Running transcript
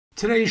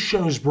Today's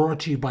show is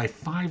brought to you by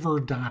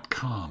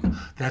Fiverr.com.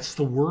 That's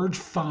the word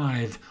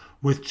 5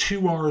 with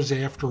 2 R's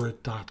after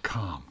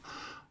it.com.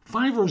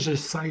 Fiverr is a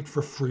site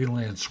for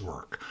freelance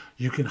work.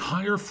 You can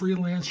hire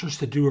freelancers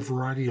to do a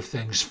variety of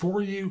things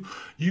for you.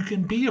 You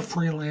can be a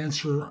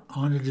freelancer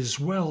on it as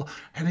well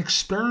and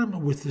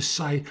experiment with the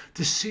site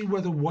to see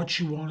whether what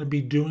you want to be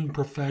doing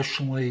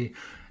professionally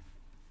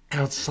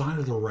outside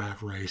of the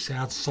rat race,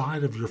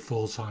 outside of your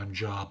full-time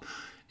job,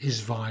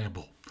 is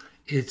viable.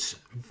 It's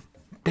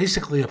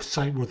basically a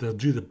site where they'll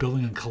do the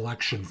billing and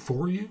collection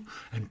for you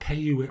and pay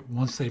you it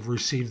once they've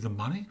received the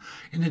money.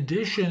 In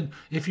addition,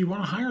 if you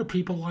want to hire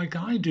people like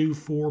I do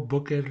for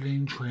book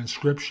editing,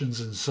 transcriptions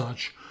and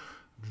such,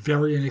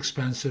 very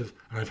inexpensive,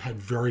 and I've had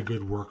very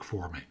good work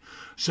for me.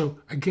 So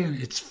again,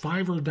 it's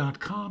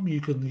Fiverr.com. You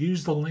can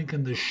use the link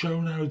in the show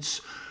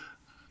notes.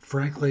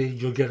 Frankly,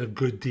 you'll get a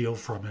good deal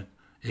from it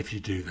if you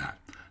do that.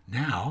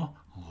 Now,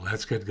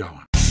 let's get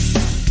going.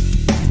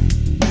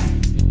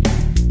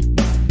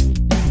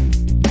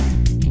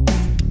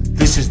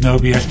 This is No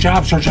BS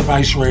Job Search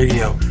Advice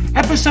Radio,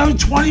 episode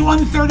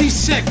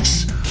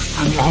 2136.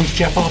 I'm your host,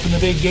 Jeff Altman, the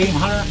Big Game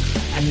Hunter,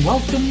 and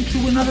welcome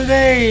to another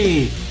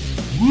day.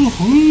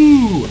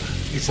 Woohoo!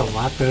 It's a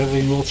lot better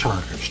than the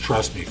alternatives,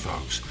 trust me,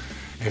 folks.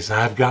 As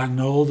I've gotten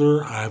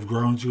older, I've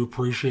grown to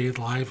appreciate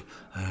life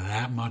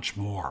that much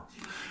more.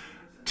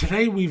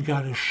 Today we've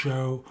got a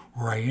show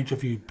where I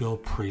interviewed Bill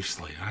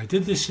Priestley. I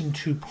did this in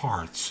 2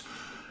 parts,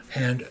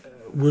 and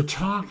we're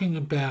talking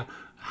about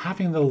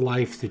having the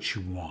life that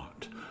you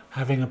want,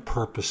 having a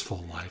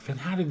purposeful life, and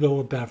how to go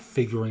about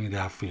figuring it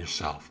out for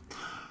yourself.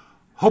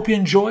 Hope you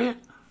enjoy it.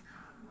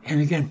 And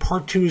again,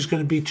 part 2 is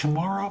going to be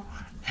tomorrow,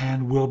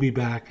 and we'll be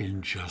back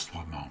in just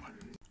one moment.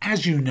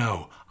 As you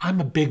know, I'm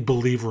a big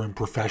believer in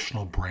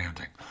professional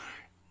branding.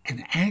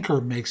 And Anchor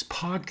makes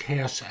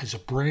podcasts as a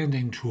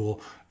branding tool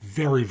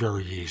very,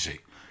 very easy.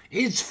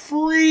 It's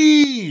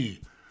free!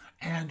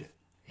 And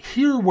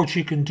here what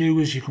you can do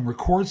is you can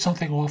record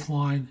something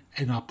offline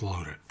and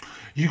upload it.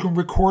 You can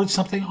record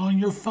something on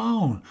your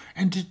phone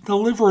and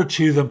deliver it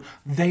to them.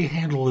 They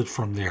handle it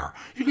from there.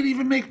 You can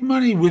even make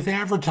money with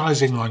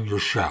advertising on your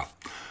show.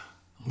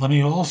 Let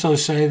me also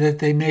say that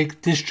they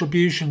make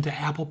distribution to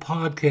Apple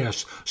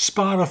Podcasts,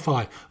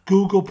 Spotify,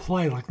 Google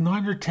Play, like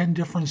 9 or 10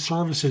 different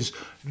services.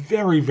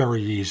 Very,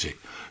 very easy.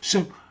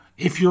 So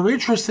if you're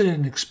interested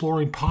in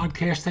exploring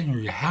podcasting or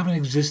you have an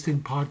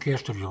existing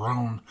podcast of your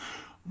own,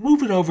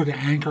 move it over to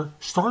Anchor,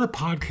 start a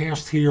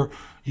podcast here.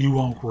 You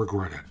won't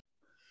regret it.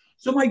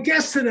 So my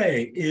guest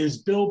today is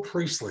Bill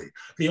Priestley,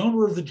 the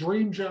owner of the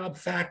Dream Job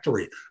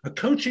Factory, a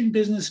coaching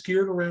business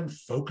geared around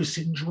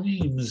focusing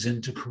dreams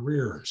into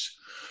careers.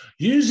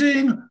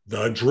 Using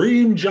the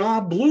Dream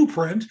Job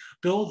Blueprint,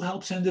 Bill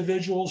helps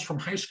individuals from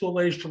high school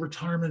age to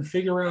retirement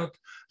figure out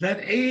that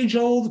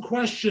age-old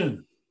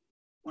question: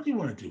 what do you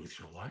want to do with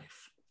your life?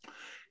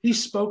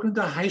 He's spoken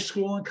to high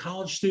school and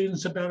college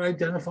students about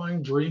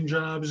identifying dream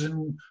jobs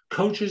and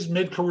coaches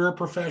mid-career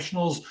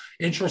professionals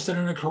interested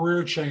in a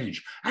career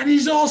change. And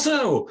he's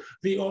also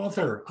the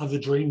author of the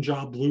Dream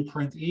Job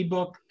Blueprint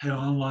ebook and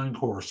online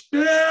course.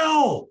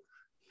 Bill,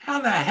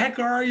 how the heck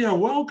are you?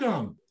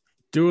 Welcome.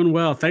 Doing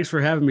well. Thanks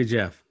for having me,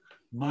 Jeff.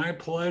 My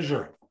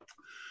pleasure.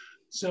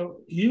 So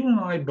you and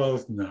I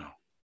both know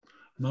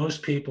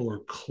most people are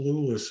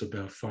clueless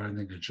about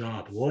finding a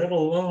job, let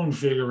alone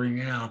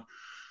figuring out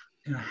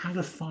how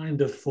to find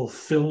a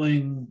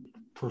fulfilling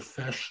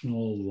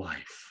professional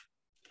life.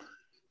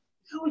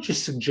 How would you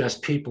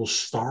suggest people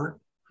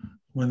start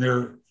when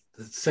they're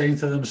saying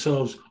to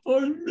themselves,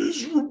 I'm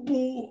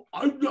miserable,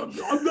 I'm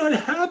not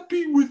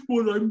happy with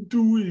what I'm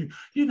doing?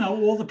 You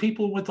know, all the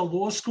people who went to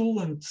law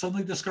school and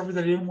suddenly discovered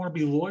they didn't want to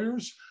be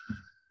lawyers,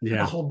 and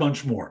a whole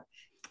bunch more.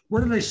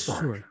 Where do they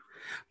start? Sure.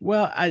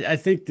 Well, I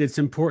think it's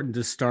important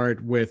to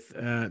start with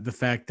the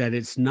fact that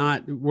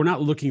we're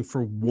not looking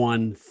for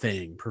one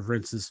thing. For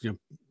instance,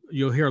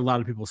 you'll hear a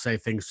lot of people say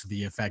things to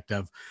the effect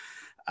of,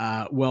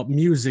 well,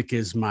 music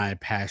is my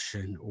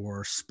passion,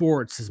 or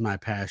sports is my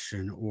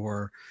passion,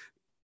 or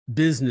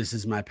business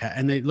is my passion.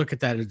 And they look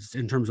at that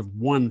in terms of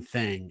one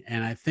thing.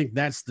 And I think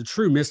that's the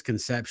true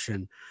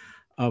misconception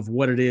of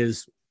what it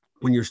is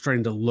when you're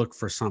starting to look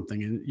for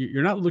something. And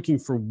you're not looking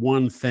for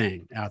one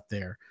thing out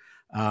there.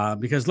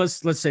 Because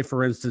let's say,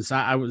 for instance,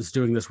 I was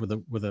doing this with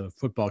a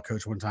football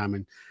coach one time,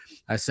 and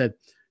I said,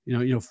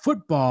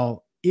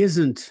 football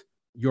isn't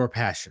your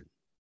passion,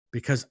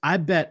 because I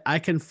bet I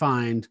can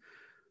find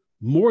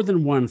more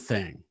than one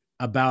thing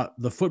about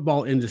the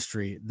football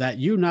industry that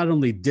you not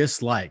only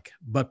dislike,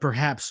 but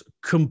perhaps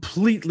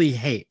completely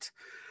hate,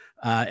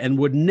 and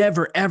would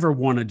never, ever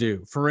want to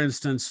do. For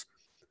instance,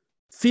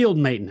 field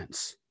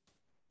maintenance.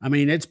 I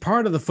mean, it's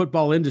part of the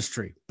football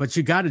industry, but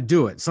you got to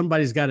do it.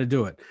 Somebody's got to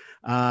do it.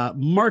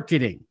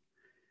 Marketing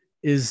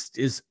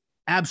is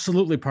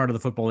absolutely part of the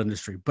football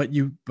industry, but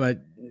you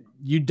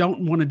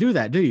don't want to do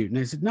that, do you? And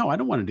they said, no, I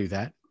don't want to do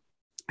that.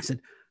 I said,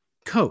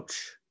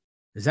 coach,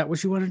 is that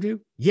what you want to do?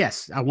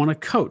 Yes, I want to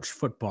coach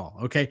football.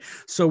 Okay.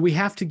 So we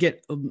have to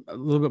get a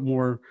little bit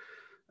more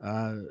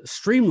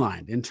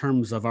streamlined in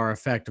terms of our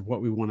effect of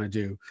what we want to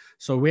do.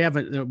 So we have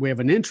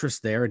an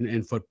interest there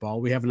in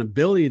football. We have an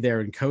ability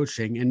there in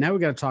coaching. And now we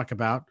got to talk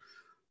about,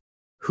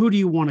 who do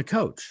you want to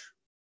coach?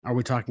 Are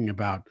we talking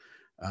about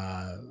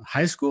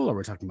high school? Are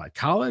we talking about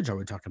college? Are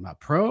we talking about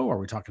pro? Are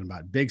we talking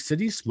about big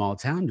cities, small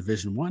town,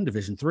 Division I,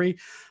 Division III,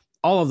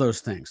 all of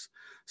those things?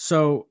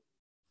 So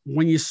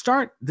when you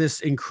start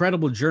this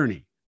incredible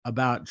journey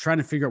about trying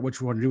to figure out what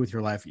you want to do with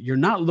your life, you're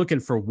not looking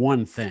for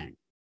one thing.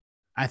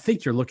 I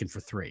think you're looking for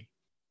three.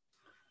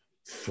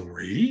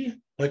 Three?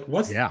 Like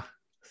what? Yeah.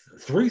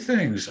 Three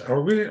things.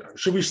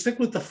 Should we stick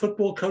with the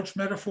football coach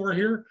metaphor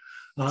here?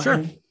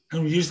 Sure.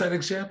 And we use that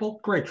example?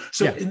 Great.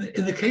 So yeah.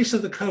 in the case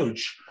of the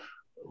coach,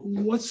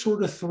 what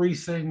sort of three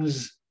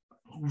things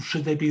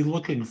should they be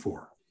looking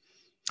for?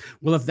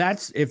 Well, if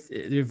that's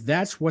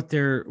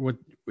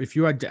if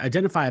you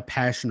identify a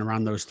passion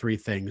around those three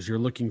things, you're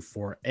looking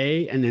for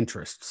an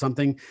interest,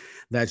 something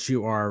that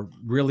you are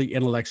really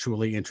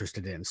intellectually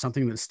interested in,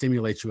 something that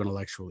stimulates you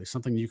intellectually,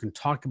 something you can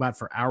talk about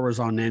for hours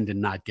on end and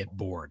not get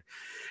bored.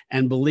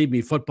 And believe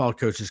me, football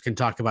coaches can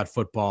talk about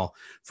football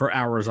for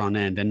hours on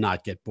end and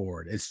not get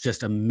bored. It's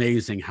just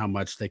amazing how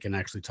much they can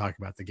actually talk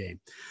about the game.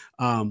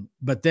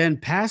 But then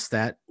past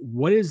that,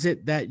 what is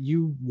it that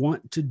you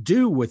want to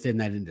do within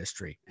that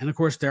industry? And of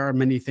course, there are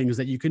many things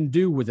that you can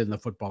do within the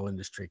football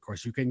industry. Of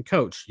course, you can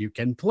coach, you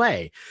can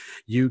play,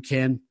 you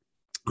can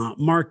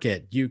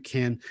market, you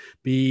can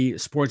be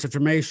sports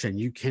information,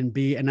 you can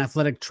be an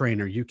athletic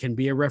trainer, you can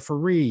be a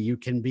referee, you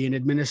can be in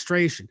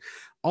administration.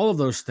 All of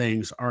those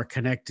things are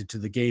connected to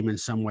the game in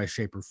some way,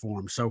 shape, or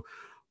form. So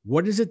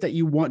what is it that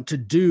you want to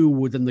do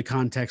within the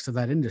context of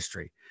that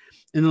industry?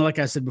 And then, like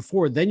I said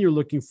before, then you're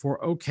looking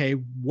for, okay,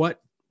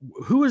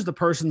 who is the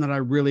person that I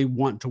really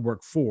want to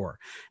work for?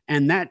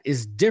 And that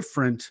is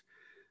different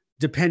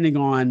depending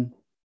on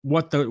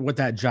what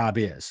that job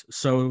is.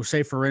 So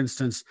say, for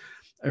instance,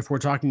 if we're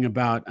talking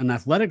about an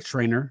athletic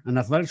trainer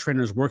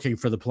is working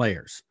for the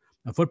players.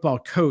 A football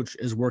coach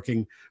is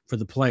working for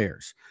the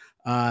players.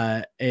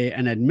 An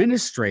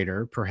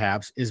administrator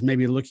perhaps is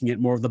maybe looking at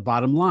more of the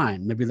bottom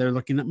line. Maybe they're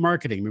looking at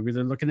marketing. Maybe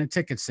they're looking at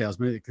ticket sales.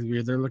 Maybe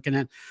they're looking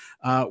at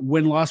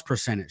win-loss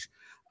percentage.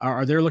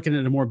 Or they're looking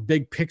at a more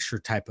big picture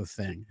type of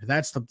thing.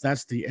 That's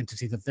the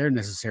entity that they're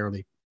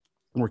necessarily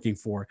working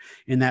for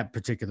in that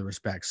particular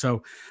respect.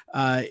 So,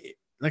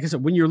 like I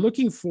said, when you're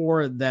looking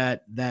for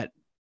the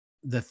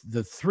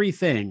three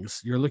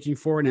things, you're looking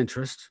for an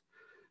interest.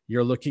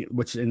 You're looking,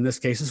 which in this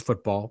case is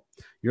football.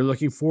 You're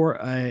looking for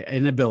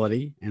an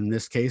ability, in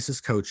this case is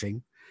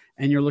coaching,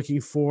 and you're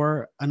looking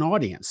for an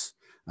audience.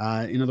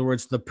 In other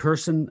words, the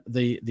person,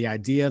 the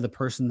idea, the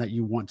person that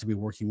you want to be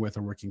working with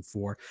or working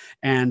for.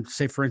 And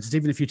say, for instance,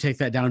 even if you take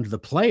that down to the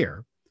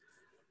player,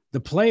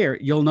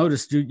 you'll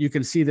notice, you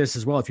can see this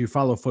as well if you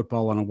follow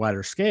football on a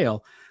wider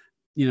scale.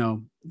 You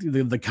know,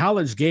 the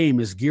college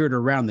game is geared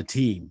around the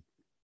team.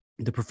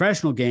 The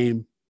professional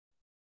game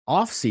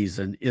off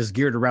season is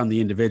geared around the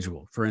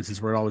individual. For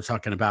instance, we're always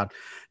talking about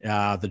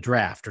the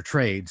draft or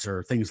trades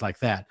or things like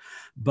that.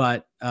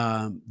 But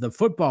the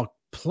football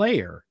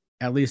player,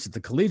 at least at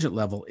the collegiate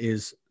level,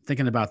 is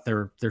thinking about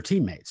their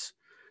teammates.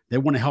 They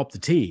want to help the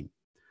team.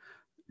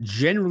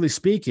 Generally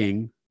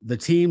speaking, the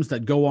teams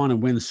that go on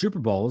and win Super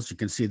Bowls, you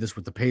can see this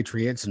with the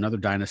Patriots and other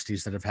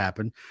dynasties that have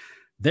happened,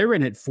 they're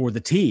in it for the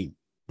team.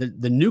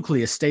 The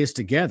nucleus stays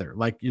together.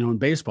 Like, you know, in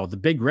baseball, the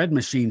Big Red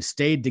Machine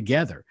stayed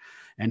together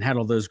and had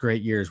all those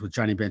great years with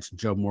Johnny Bench and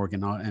Joe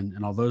Morgan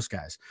and all those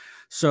guys.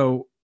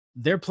 So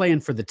they're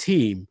playing for the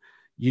team.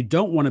 You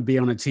don't want to be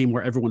on a team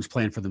where everyone's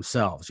playing for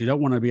themselves. You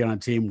don't want to be on a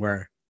team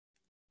where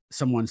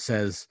someone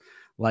says,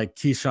 like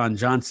Keyshawn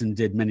Johnson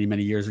did many,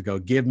 many years ago,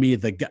 give me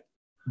the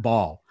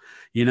ball,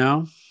 you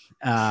know,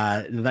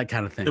 that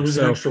kind of thing. There was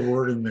an extra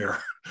word in there.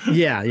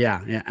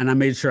 Yeah. And I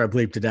made sure I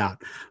bleeped it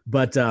out.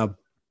 But,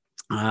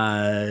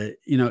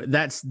 you know,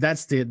 that's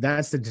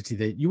the entity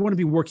that you want to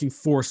be working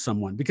for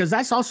someone, because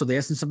that's also the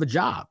essence of a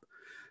job.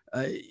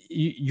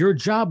 Your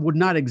job would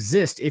not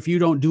exist if you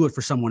don't do it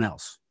for someone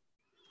else,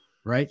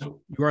 right?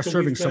 So, you are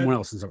serving someone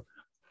else.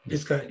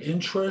 It's got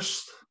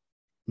interest.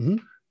 Mm-hmm.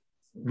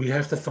 We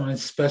have to find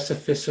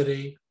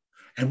specificity.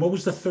 And what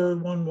was the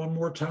third one? One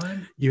more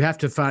time. You have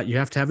to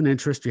have an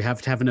interest. You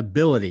have to have an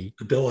ability.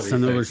 So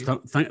in other words,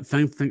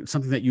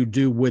 something that you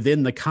do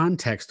within the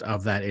context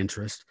of that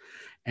interest.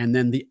 And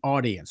then the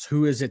audience.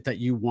 Who is it that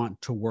you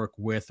want to work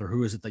with, or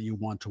who is it that you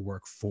want to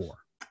work for?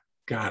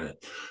 Got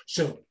it.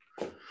 So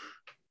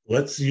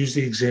let's use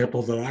the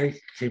example that I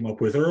came up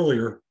with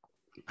earlier.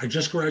 I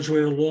just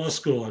graduated law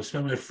school. I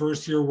spent my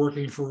first year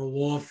working for a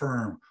law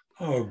firm.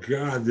 Oh,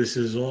 God, this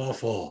is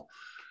awful.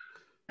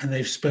 And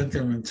they've spent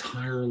their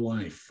entire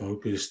life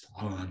focused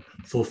on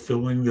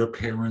fulfilling their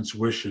parents'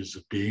 wishes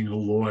of being a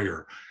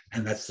lawyer.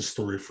 And that's the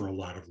story for a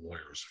lot of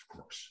lawyers, of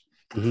course.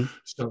 Mm-hmm.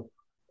 So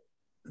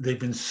they've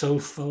been so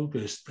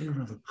focused, they don't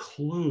have a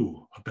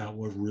clue about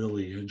what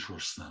really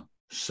interests them.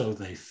 So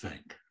they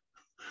think.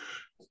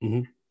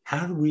 Mm-hmm.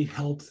 How do we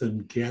help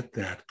them get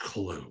that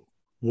clue?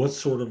 What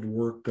sort of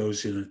work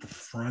goes in at the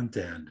front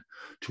end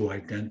to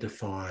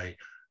identify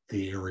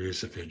the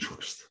areas of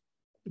interest?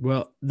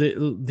 Well,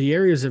 the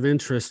areas of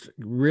interest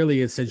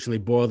really essentially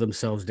boil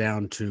themselves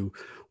down to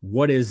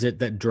what is it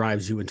that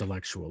drives you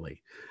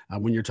intellectually.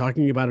 When you're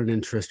talking about an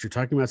interest, you're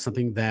talking about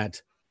something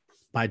that,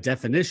 by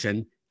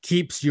definition,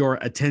 keeps your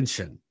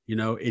attention.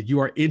 You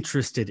are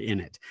interested in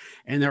it.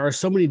 And there are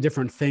so many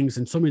different things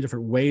and so many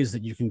different ways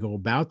that you can go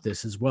about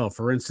this as well.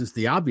 For instance,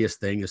 the obvious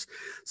thing is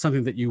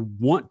something that you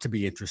want to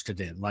be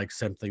interested in, like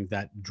something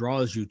that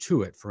draws you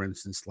to it. For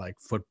instance, like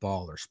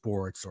football or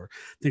sports or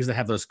things that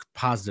have those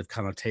positive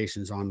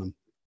connotations on them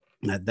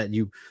that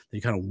you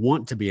kind of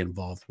want to be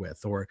involved with,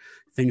 or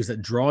things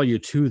that draw you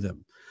to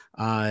them.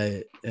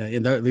 At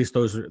least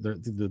those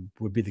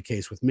would be the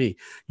case with me.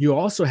 You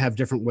also have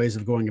different ways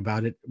of going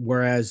about it,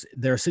 whereas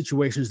there are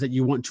situations that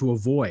you want to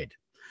avoid.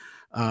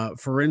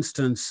 For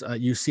instance,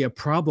 you see a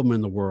problem in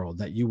the world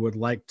that you would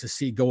like to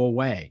see go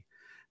away.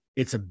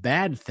 It's a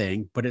bad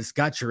thing, but it's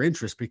got your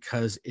interest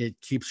because it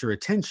keeps your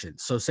attention.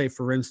 So say,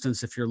 for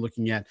instance, if you're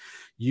looking at,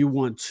 you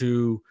want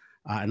to,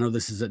 I know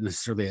this isn't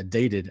necessarily a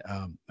dated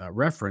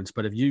reference,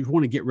 but if you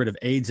want to get rid of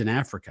AIDS in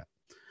Africa,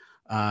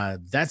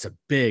 that's a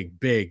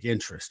big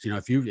interest.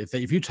 If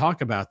you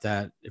talk about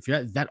that,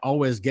 that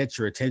always gets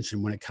your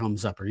attention when it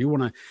comes up, or you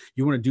want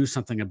to do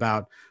something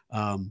about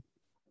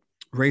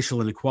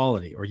racial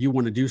inequality, or you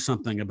want to do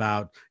something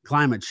about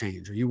climate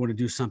change, or you want to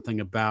do something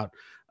about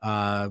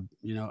a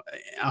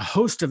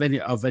host of any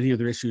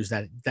other issues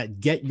that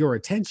get your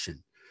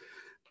attention.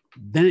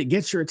 Then it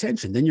gets your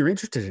attention. Then you're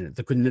interested in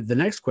it. The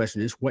next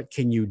question is, what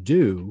can you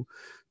do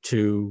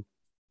to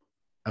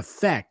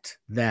affect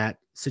that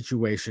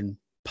situation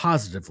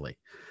positively?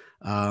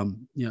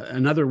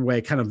 Another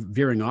way, kind of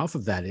veering off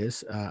of that,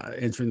 is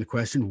answering the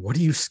question, what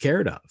are you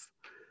scared of?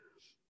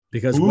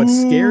 Because what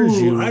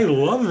scares you, I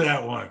love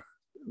that one.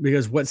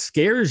 Because what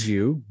scares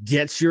you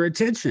gets your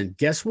attention.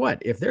 Guess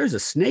what? If there's a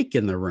snake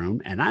in the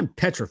room, and I'm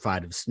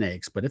petrified of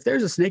snakes, but if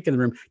there's a snake in the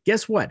room,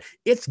 guess what?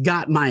 It's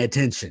got my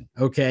attention.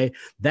 Okay.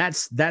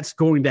 That's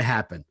going to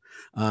happen.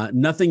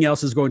 Nothing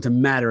else is going to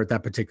matter at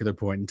that particular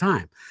point in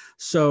time.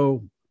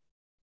 So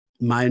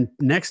my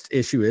next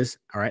issue is,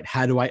 all right,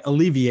 how do I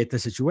alleviate the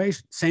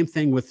situation? Same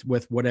thing with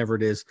whatever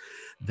it is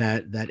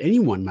that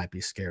anyone might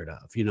be scared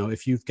of.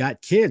 If you've got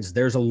kids,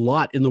 there's a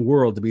lot in the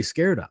world to be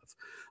scared of.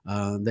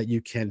 That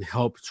you can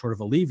help sort of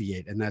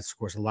alleviate. And that's, of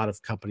course, a lot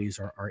of companies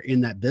are in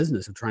that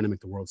business of trying to make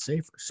the world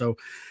safer. So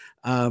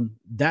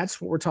that's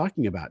what we're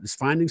talking about, is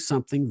finding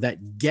something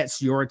that gets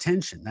your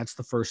attention. That's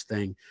the first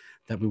thing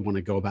that we want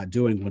to go about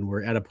doing when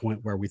we're at a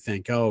point where we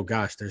think, oh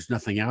gosh, there's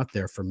nothing out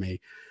there for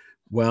me.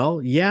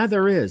 Well, yeah,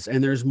 there is.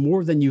 And there's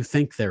more than you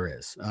think there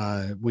is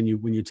when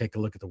you take a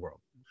look at the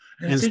world.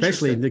 And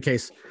especially in the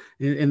case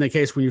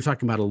when you're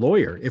talking about a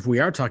lawyer, if we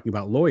are talking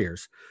about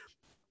lawyers,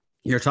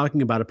 you're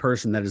talking about a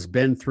person that has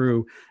been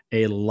through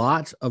a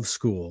lot of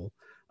school,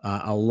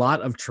 a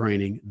lot of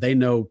training. They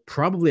know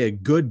probably a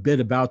good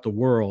bit about the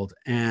world.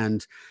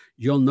 And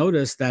you'll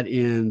notice that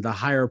in the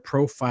higher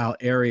profile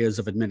areas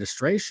of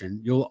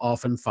administration, you'll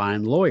often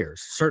find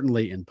lawyers,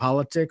 certainly in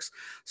politics,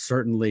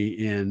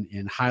 certainly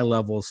in high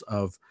levels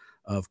of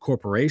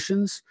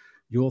corporations.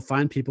 You'll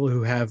find people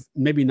who have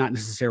maybe not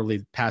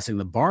necessarily passing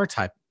the bar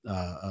type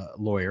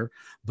lawyer,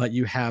 but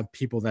you have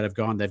people that they've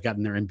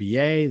gotten their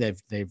MBA,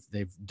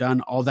 they've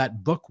done all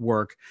that book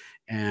work,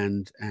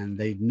 and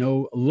they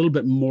know a little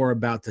bit more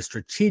about the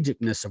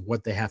strategicness of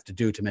what they have to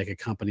do to make a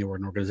company or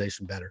an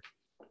organization better.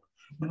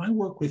 When I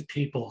work with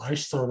people, I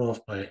start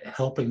off by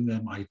helping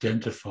them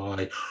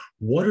identify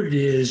what it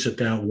is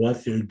about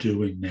what they're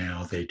doing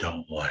now they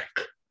don't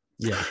like.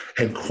 Yeah.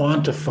 And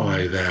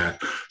quantify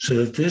that, so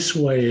that this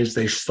way, as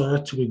they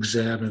start to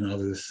examine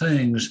other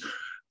things,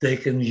 they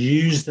can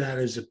use that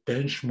as a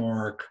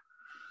benchmark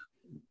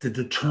to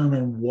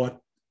determine what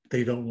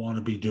they don't want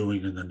to be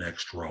doing in the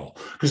next role.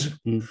 Because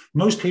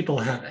most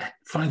people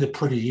find it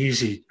pretty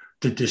easy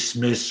to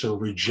dismiss or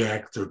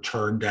reject or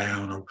turn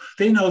down, or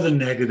they know the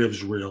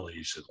negatives real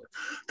easily.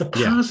 The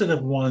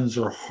positive ones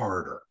are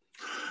harder.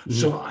 Mm-hmm.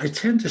 So I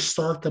tend to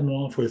start them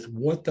off with,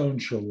 what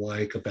don't you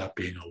like about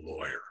being a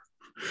lawyer?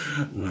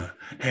 Mm-hmm.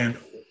 And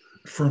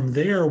from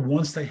there,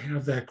 once they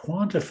have that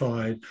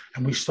quantified,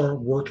 and we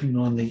start working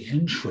on the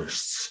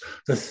interests,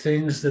 the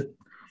things that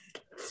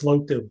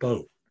float their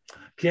boat,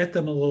 get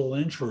them a little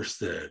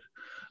interested,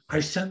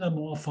 I send them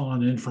off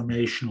on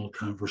informational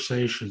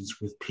conversations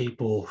with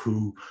people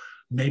who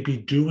may be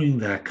doing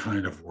that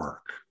kind of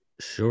work.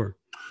 Sure.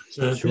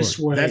 So this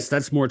way,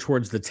 that's more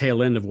towards the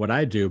tail end of what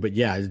I do. But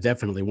yeah,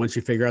 definitely. Once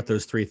you figure out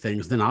those three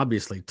things, then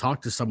obviously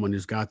talk to someone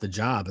who's got the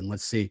job, and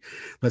let's see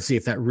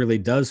if that really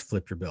does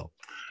flip your bill.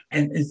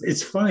 And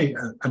it's funny.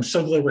 I'm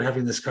so glad we're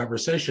having this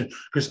conversation,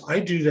 because I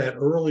do that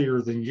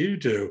earlier than you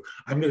do.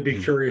 I'm going to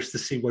be curious to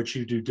see what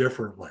you do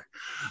differently.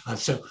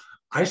 So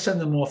I send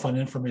them off on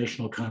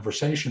informational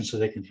conversations so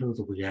they can hear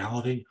the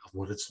reality of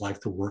what it's like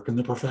to work in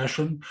the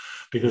profession,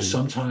 because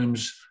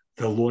sometimes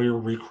the lawyer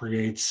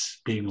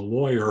recreates being a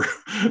lawyer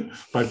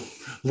by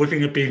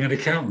looking at being an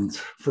accountant,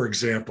 for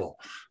example.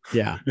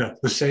 Yeah.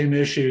 The same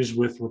issues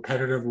with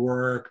repetitive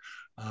work,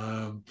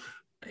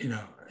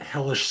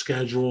 hellish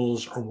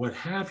schedules or what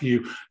have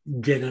you,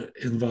 get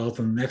involved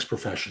in the next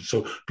profession.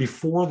 So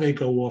before they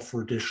go off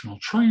for additional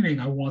training,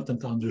 I want them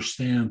to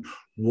understand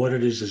what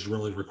it is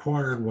really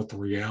required, what the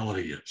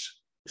reality is.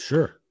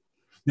 Sure.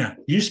 Now,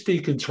 you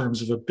speak in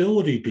terms of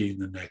ability being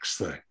the next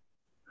thing.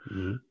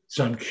 Mm-hmm.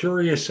 So I'm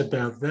curious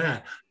about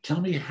that.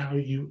 Tell me how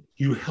you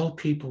help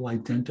people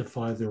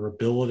identify their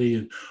ability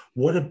and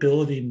what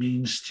ability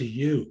means to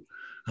you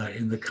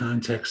in the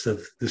context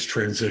of this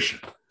transition.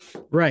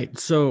 Right.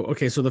 So,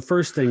 okay. So the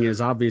first thing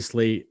is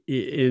obviously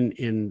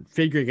in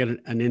figuring out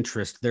an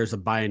interest, there's a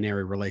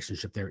binary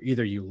relationship there.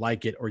 Either you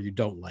like it or you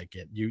don't like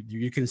it.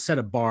 You can set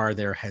a bar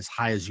there as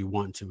high as you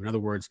want to. In other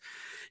words,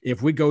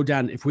 if we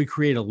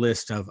create a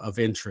list of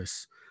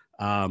interests,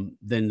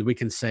 then we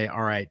can say,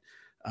 all right,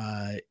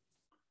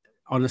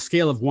 on a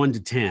scale of 1 to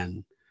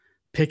 10,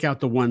 pick out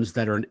the ones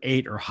that are an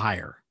 8 or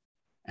higher.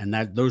 And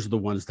those are the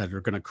ones that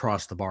are going to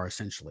cross the bar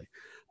essentially.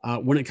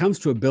 When it comes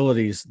to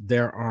abilities,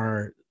 there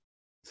are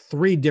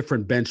 3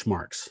 different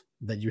benchmarks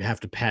that you have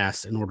to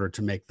pass in order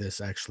to make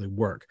this actually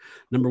work.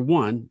 Number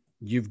 1,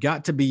 you've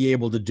got to be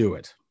able to do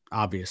it.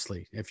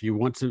 Obviously, if you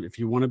want to,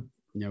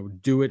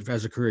 do it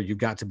as a career, you've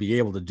got to be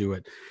able to do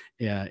it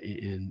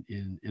in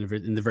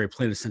the very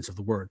plainest sense of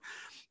the word.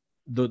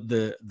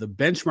 The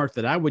benchmark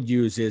that I would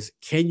use is,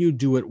 can you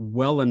do it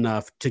well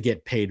enough to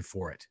get paid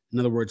for it? In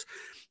other words,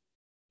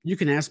 you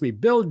can ask me,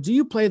 Bill, do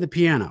you play the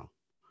piano?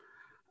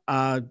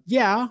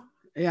 Yeah,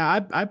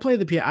 I play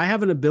the piano. I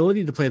have an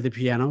ability to play the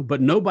piano,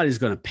 but nobody's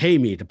going to pay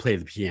me to play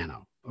the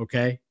piano.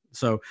 Okay.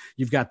 So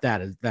you've got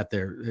that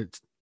there.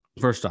 It's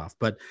first off,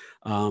 but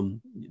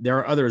there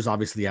are others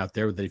obviously out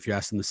there that if you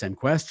ask them the same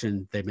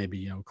question, they may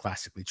be,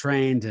 classically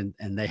trained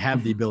and they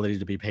have the ability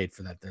to be paid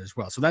for that there as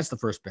well. So that's the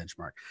first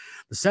benchmark.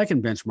 The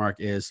second benchmark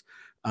is,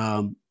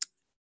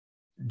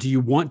 do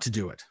you want to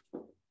do it?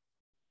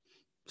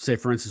 Say,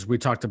 for instance, we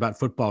talked about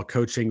football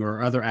coaching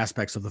or other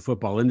aspects of the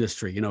football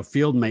industry.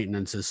 Field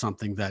maintenance is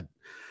something that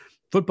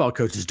football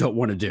coaches don't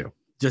want to do.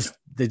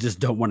 They just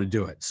don't want to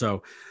do it.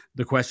 So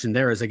the question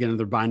there is, again,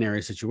 another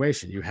binary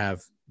situation. You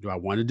have, do I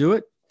want to do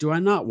it? Do I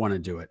not want to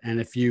do it? And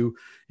if you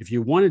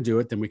want to do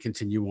it, then we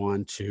continue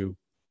on to,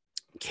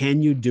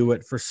 can you do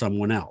it for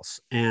someone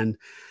else? And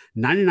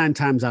 99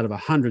 times out of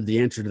 100, the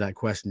answer to that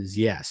question is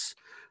yes.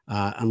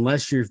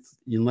 Unless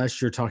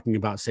you're talking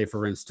about, say,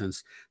 for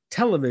instance,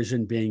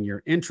 television being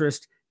your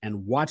interest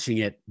and watching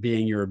it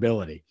being your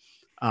ability.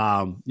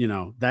 That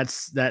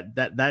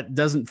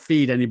doesn't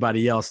feed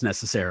anybody else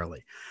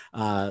necessarily.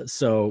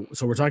 So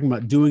we're talking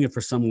about doing it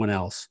for someone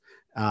else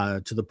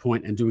to the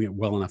point and doing it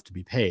well enough to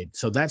be paid.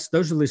 So those are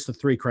at least the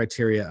 3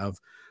 criteria of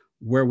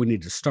where we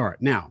need to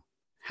start. Now,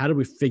 how do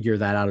we figure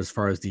that out as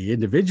far as the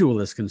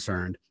individual is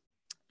concerned?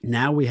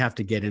 Now we have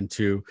to get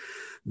into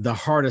the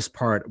hardest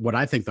part, what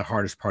I think the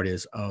hardest part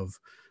is of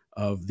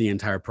the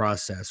entire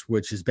process,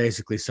 which is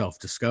basically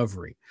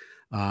self-discovery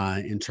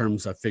in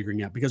terms of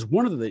figuring out, because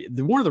one of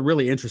the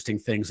really interesting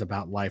things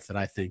about life that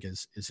I think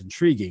is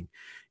intriguing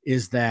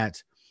is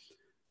that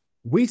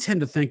we tend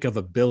to think of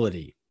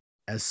ability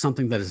as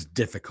something that is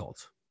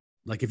difficult.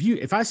 Like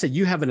if I say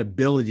you have an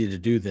ability to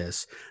do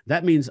this,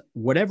 that means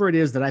whatever it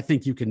is that I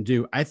think you can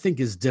do, I think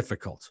is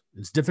difficult.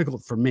 It's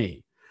difficult for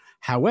me.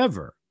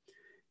 However,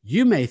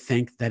 you may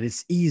think that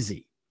it's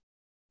easy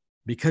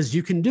because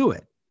you can do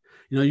it.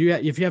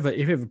 If you have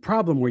a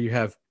problem where you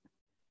have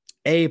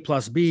A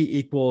plus B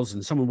equals,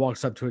 and someone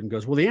walks up to it and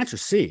goes, well, the answer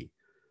is C,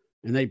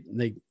 and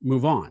they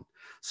move on.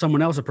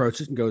 Someone else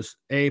approaches and goes,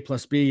 A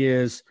plus B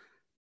is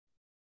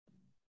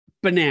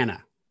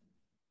banana,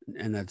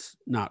 and that's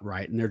not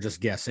right, and they're just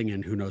guessing,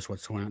 and who knows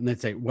what's going on. And they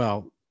say,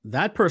 well,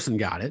 that person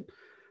got it,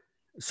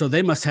 so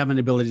they must have an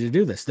ability to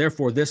do this.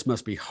 Therefore, this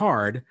must be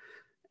hard.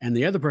 And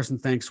the other person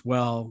thinks,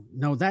 well,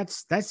 no,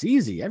 that's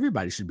easy.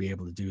 Everybody should be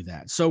able to do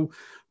that. So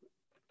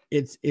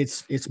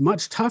it's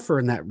much tougher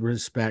in that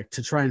respect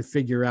to try and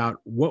figure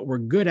out what we're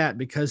good at,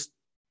 because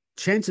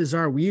chances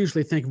are we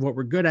usually think of what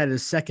we're good at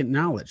as second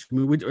knowledge. I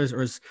mean, or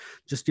as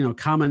just,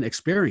 common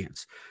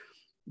experience.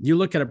 You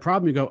look at a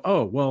problem, you go,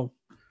 oh, well,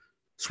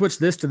 switch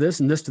this to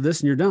this and this to this,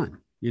 and you're done,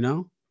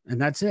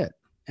 and that's it.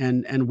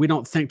 And we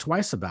don't think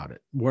twice about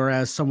it.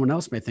 Whereas someone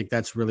else may think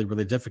that's really,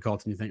 really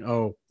difficult. And you think,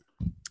 oh,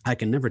 I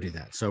can never do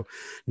that. So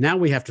now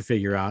we have to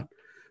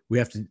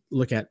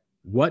look at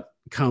what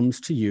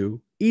comes to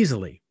you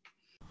easily.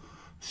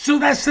 So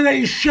that's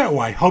today's show.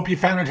 I hope you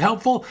found it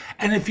helpful.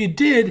 And if you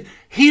did,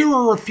 here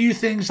are a few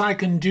things I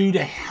can do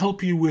to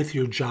help you with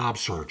your job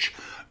search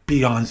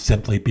beyond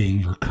simply being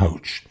your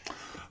coach.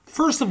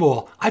 First of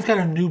all, I've got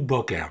a new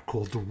book out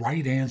called The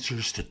Right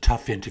Answers to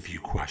Tough Interview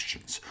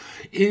Questions.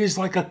 It is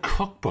like a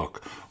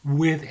cookbook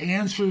with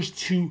answers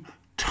to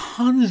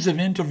tons of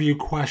interview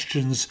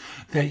questions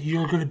that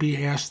you're going to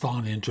be asked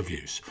on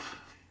interviews.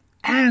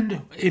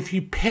 And if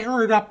you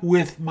pair it up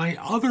with my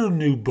other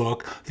new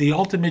book, The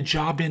Ultimate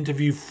Job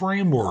Interview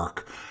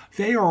Framework,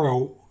 they are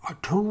a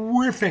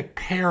terrific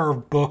pair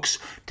of books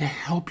to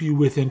help you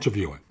with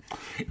interviewing.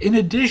 In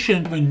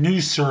addition, I have a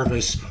new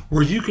service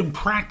where you can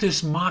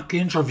practice mock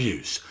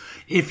interviews.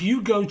 If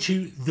you go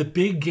to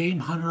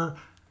thebiggamehunter.com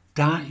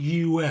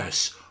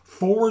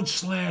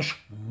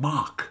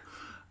firestick.us/mock.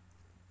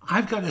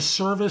 I've got a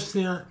service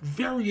there,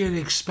 very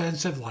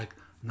inexpensive, like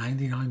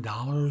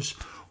 $99,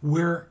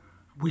 where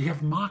we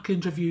have mock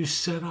interviews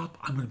set up.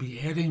 I'm going to be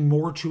adding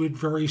more to it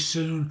very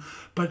soon,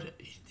 but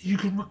you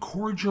can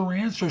record your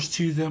answers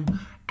to them,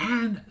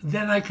 and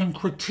then I can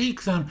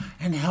critique them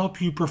and help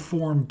you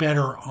perform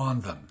better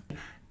on them.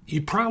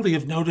 You probably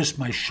have noticed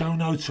my show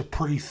notes are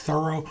pretty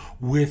thorough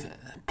with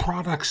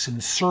products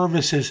and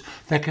services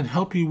that can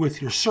help you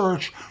with your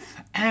search.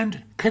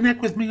 And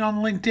connect with me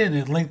on LinkedIn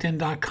at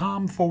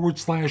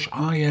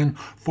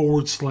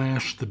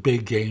linkedin.com/IN/The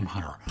Big Game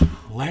Hunter.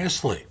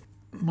 Lastly,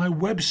 my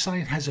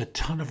website has a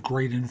ton of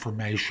great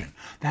information.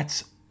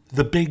 That's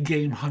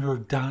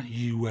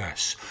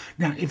thebiggamehunter.us.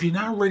 Now, if you're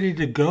not ready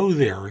to go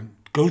there and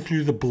go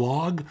through the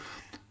blog,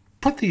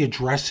 put the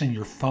address in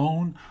your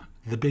phone,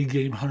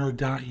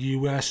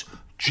 thebiggamehunter.us,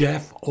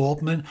 Jeff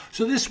Altman.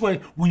 So this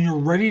way, when you're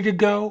ready to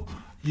go,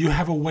 you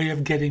have a way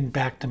of getting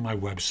back to my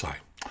website.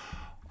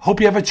 Hope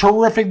you have a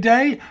terrific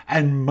day,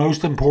 and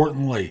most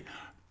importantly,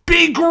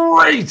 be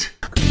great!